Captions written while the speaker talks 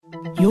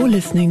You're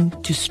listening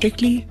to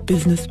Strictly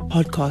Business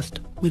Podcast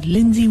with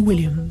Lindsay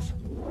Williams.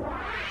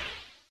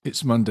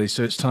 It's Monday,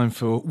 so it's time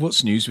for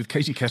What's News with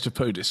Katie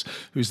Katapodis,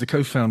 who is the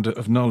co-founder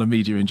of Nala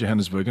Media in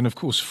Johannesburg and, of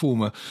course,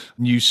 former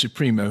News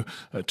Supremo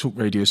at Talk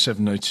Radio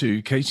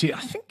 702. Katie, I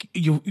think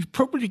you're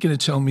probably going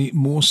to tell me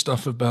more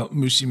stuff about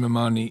Mmusi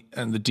Maimane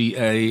and the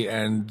DA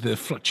and the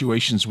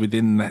fluctuations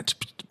within that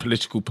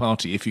political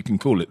party, if you can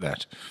call it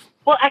that.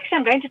 Well, actually,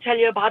 I'm going to tell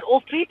you about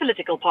all three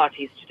political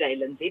parties today,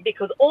 Lindsay,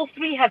 because all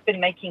three have been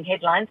making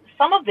headlines,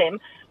 some of them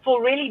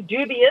for really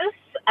dubious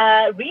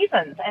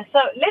reasons. And so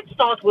let's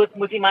start with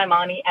Mmusi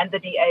Maimane and the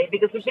DA,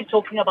 because we've been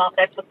talking about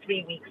that for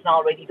 3 weeks now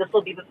already. This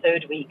will be the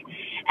third week.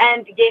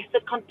 And yes,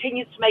 it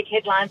continues to make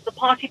headlines. The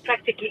party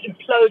practically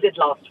imploded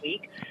last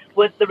week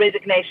with the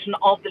resignation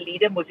of the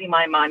leader, Mmusi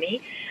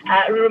Maimane.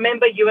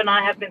 Remember, you and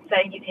I have been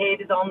saying his head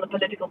is on the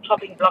political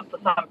chopping block for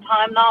some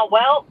time now.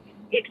 Well,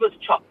 it was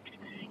chopped.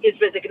 His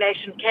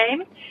resignation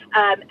came.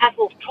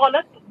 Athol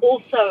Trollip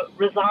also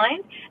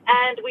resigned,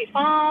 and we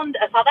found,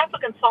 South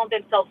Africans found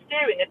themselves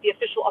staring at the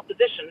official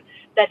opposition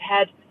that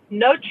had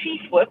no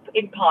chief whip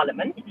in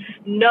parliament,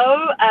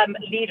 no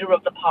leader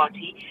of the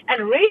party,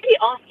 and really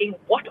asking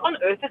what on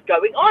earth is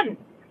going on.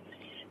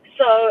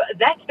 So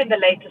that's been the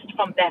latest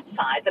from that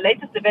side. The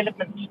latest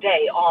developments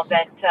today are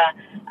that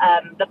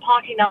the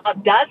party now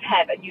does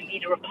have a new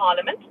leader of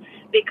parliament,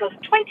 because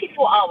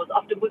 24 hours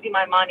after Mmusi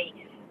Maimane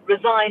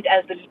resigned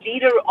as the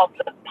leader of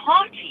the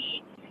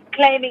party,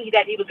 claiming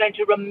that he was going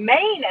to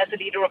remain as the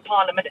leader of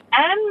parliament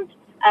and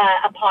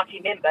a party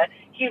member,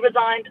 he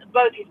resigned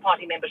both his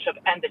party membership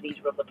and the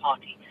leader of the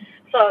party.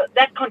 So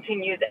that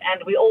continues,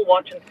 and we all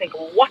watch and think,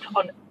 what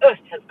on earth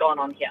has gone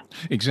on here?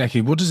 Exactly.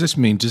 What does this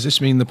mean? Does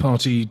this mean the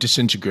party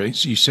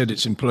disintegrates? You said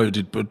it's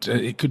imploded, but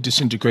it could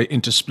disintegrate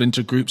into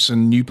splinter groups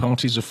and new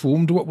parties are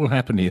formed. What will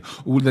happen here?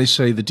 Or will they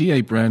say the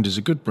DA brand is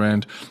a good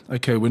brand?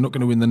 Okay, we're not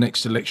going to win the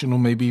next election or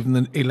maybe even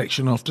the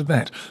election after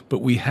that, but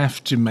we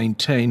have to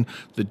maintain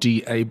the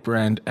DA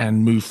brand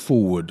and move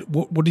forward.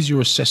 What is your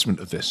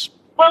assessment of this?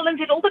 Well,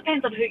 Lindsay, it all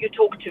depends on who you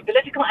talk to.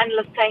 Political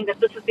analysts saying that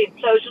this is the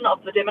implosion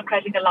of the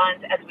Democratic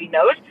Alliance as we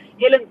know it.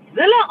 Helen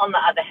Zille, on the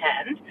other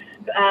hand,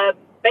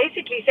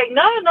 basically saying,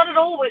 no, not at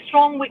all, we're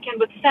strong, we can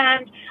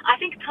withstand. I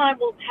think time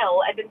will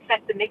tell, and in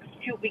fact the next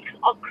few weeks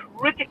are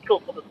critical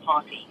for this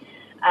party.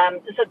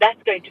 So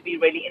that's going to be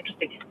really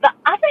interesting. The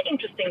other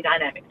interesting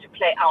dynamic to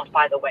play out,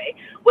 by the way,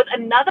 with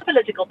another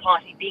political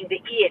party being the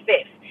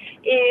EFF,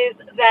 is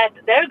that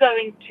they're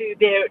going to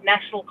their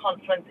national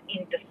conference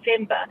in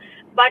December,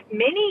 but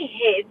many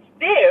heads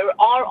there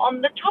are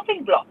on the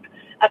chopping block,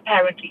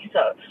 apparently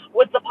so,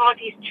 with the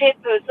party's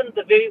chairperson,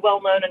 the very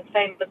well-known and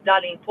famous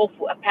Darlene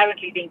Mpofu,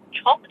 apparently being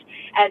chopped,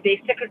 and their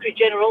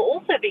Secretary-General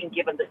also being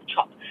given this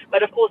chop.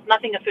 But of course,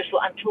 nothing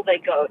official until they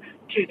go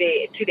to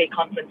their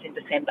conference in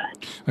December.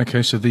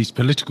 Okay, so the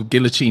political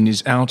guillotine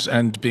is out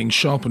and being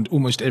sharpened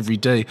almost every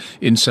day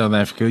in South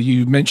Africa.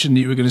 You mentioned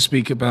that you were going to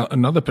speak about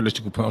another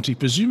political party,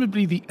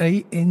 presumably the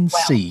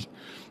ANC.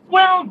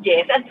 Well,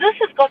 yes, and this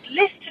has got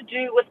less to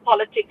do with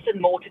politics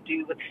and more to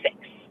do with sex.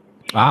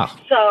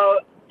 So,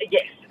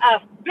 yes, a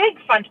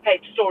big front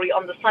page story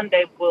on the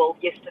Sunday World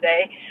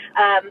yesterday,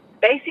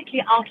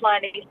 basically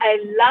outlining a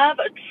love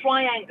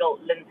triangle,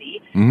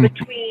 Lindsay,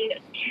 between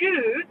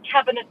two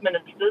cabinet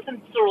ministers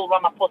in Cyril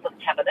Ramaphosa's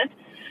cabinet.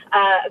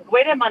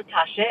 Gwede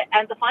Mantashe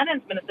and the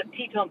finance minister,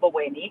 Tito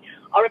Mboweni,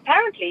 are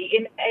apparently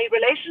in a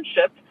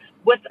relationship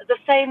with the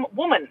same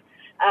woman.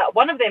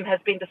 One of them has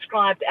been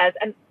described as,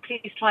 and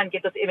please try and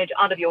get this image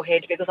out of your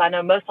head because I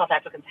know most South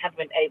Africans haven't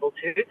been able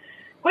to,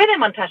 Gwede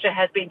Mantashe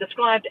has been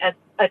described as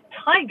a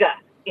tiger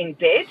in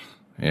bed.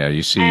 Yeah,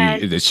 you see,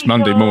 it's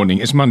Monday morning.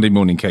 It's Monday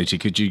morning, Katie.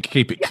 Could you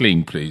keep it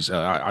clean, please?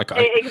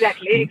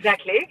 Exactly.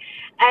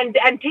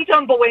 And Tito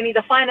Mboweni,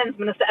 the finance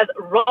minister, as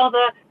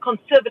rather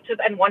conservative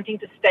and wanting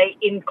to stay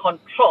in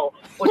control,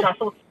 which I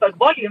thought spoke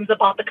volumes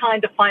about the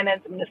kind of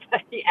finance minister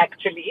he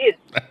actually is.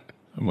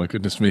 Oh my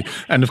goodness me!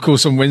 And of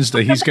course, on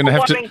Wednesday he's going to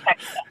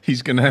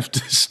have to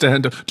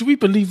stand up. Do we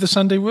believe the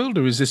Sunday World,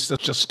 or is this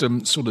just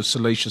sort of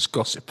salacious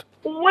gossip?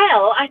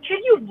 Well, I tell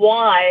you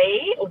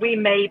why we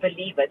may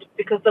believe it,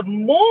 because the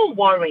more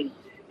worrying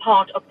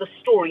part of the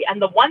story,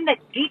 and the one that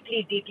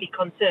deeply, deeply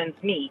concerns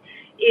me,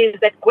 is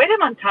that Gwede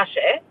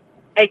Mantashe,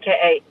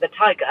 aka the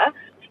Tiger,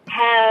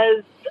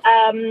 has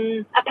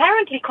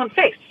apparently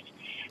confessed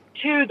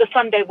to the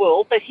Sunday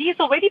World that he has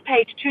already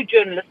paid two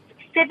journalists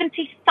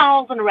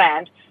 70,000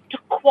 rand to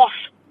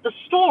quash the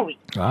story.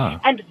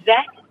 And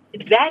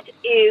that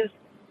is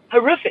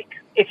horrific,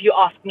 if you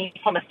ask me,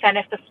 from a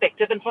SANEF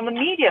perspective and from a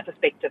media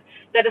perspective,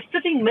 that a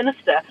sitting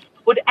minister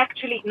would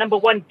actually, number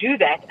one, do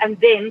that and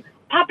then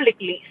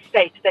publicly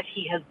state that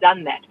he has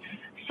done that.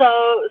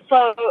 So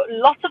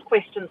lots of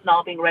questions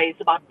now being raised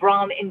about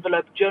brown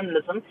envelope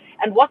journalism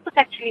and what this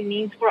actually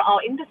means for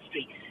our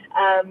industry.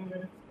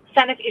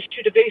 SANEF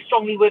issued a very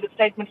strongly worded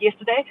statement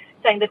yesterday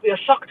saying that we are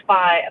shocked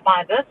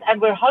by this, and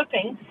we're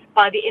hoping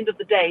by the end of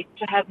the day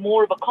to have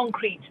more of a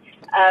concrete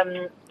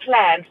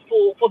plan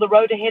for the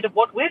road ahead of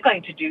what we're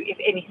going to do, if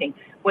anything,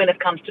 when it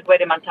comes to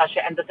Gwede Mantashe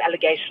and this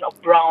allegation of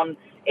brown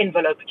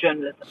envelope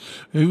journalism.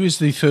 Who is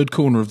the third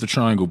corner of the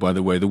triangle, by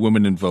the way, the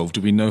woman involved?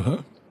 Do we know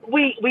her?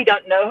 We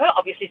don't know her.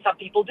 Obviously, some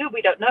people do.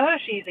 We don't know her.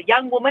 She's a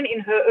young woman in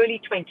her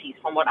early 20s,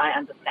 from what I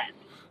understand.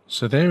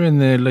 So they're in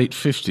their late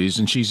 50s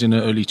and she's in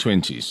her early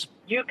 20s.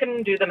 You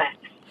can do the math.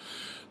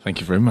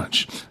 Thank you very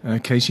much.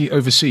 Katie,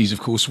 overseas,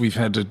 of course, we've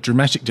had a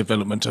dramatic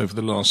development over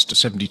the last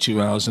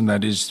 72 hours, and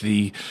that is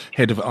the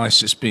head of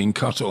ISIS being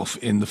cut off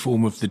in the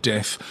form of the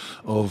death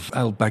of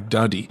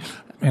al-Baghdadi.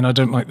 And I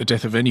don't like the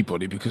death of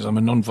anybody because I'm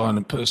a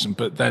non-violent person,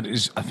 but that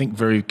is, I think,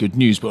 very good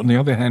news. But on the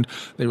other hand,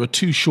 there are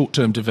two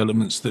short-term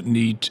developments that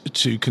need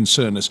to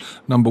concern us.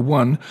 Number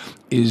one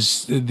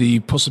is the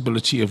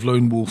possibility of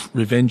lone wolf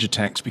revenge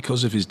attacks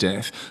because of his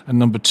death. And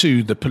number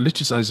two, the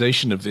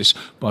politicization of this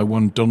by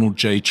one Donald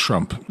J.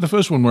 Trump. The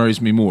first one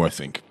worries me more, I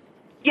think.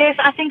 Yes,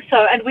 I think so.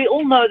 And we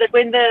all know that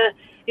when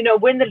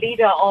the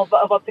leader of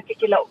a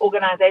particular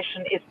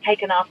organization is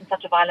taken out in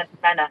such a violent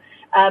manner,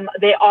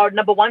 there are,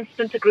 number one,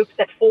 splinter groups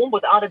that form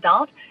without a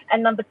doubt.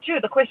 And number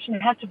two, the question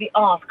has to be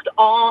asked,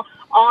 are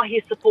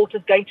his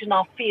supporters going to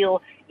now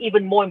feel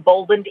even more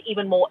emboldened,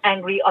 even more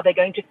angry? Are they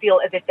going to feel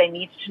as if they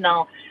need to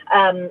now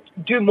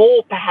do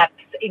more, perhaps,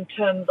 in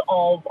terms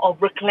of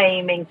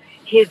reclaiming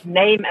his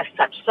name as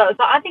such? So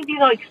I think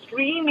these are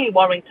extremely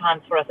worrying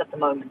times for us at the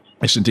moment.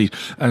 Yes, indeed.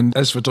 And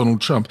as for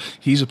Donald Trump,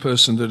 he's a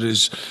person that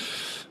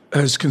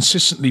has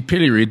consistently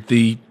pilloried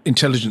the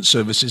intelligence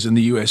services in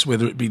the US,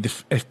 whether it be the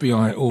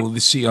FBI or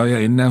the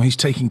CIA, and now he's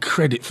taking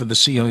credit for the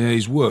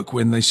CIA's work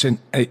when they sent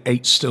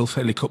 8 stealth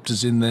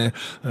helicopters in there,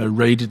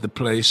 raided the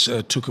place,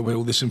 took away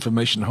all this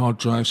information, hard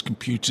drives,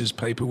 computers,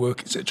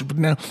 paperwork, etc. But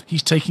now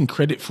he's taking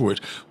credit for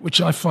it,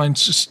 which I find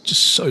just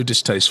so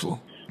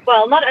distasteful.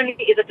 Well, not only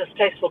is it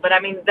distasteful, but I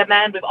mean, the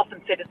man we've often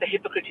said is the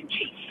hypocrite in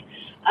chief.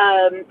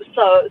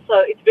 So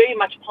it's very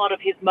much part of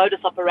his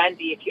modus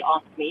operandi, if you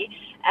ask me,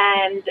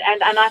 and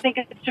I think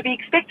it's to be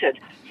expected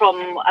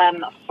from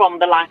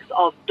the likes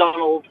of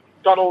Donald.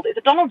 Is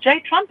it Donald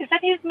J. Trump? Is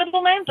that his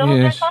middle name? Donald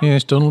J. Trump?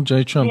 Yes, Donald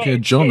J. Trump. Yes,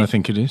 John, yes. I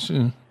think it is.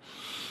 Yeah.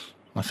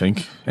 I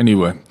think.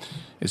 Anyway,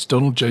 it's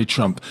Donald J.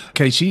 Trump.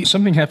 Katie,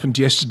 something happened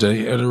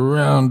yesterday at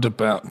around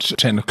about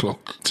 10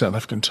 o'clock South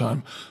African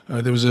time.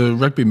 There was a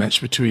rugby match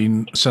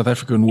between South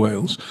Africa and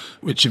Wales,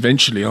 which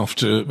eventually,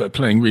 after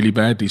playing really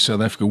badly,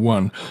 South Africa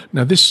won.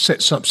 Now, this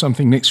sets up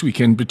something next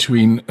weekend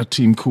between a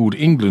team called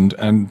England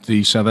and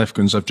the South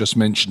Africans I've just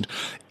mentioned.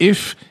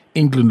 If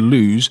England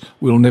lose,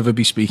 we'll never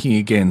be speaking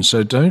again.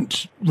 So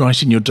don't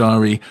write in your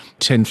diary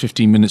 10,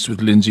 15 minutes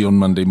with Lindsay on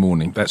Monday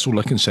morning. That's all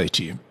I can say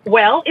to you.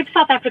 Well, if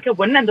South Africa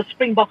win, and the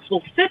Springboks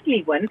will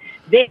certainly win,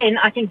 then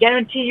I can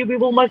guarantee you we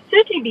will most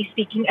certainly be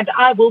speaking, and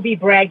I will be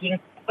bragging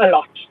a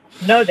lot.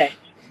 Know that.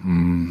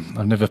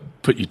 I've never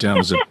put you down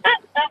as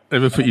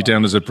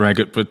a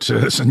braggart, but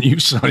it's a new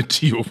side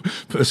to your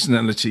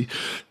personality.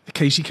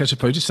 Katie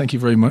Katopodis, thank you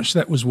very much.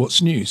 That was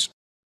What's News.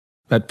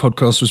 That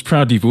podcast was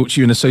proudly brought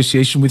to you in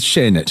association with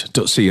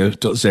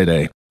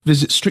sharenet.co.za.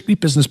 Visit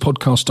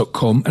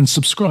strictlybusinesspodcast.com and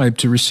subscribe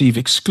to receive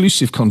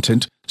exclusive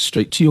content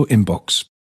straight to your inbox.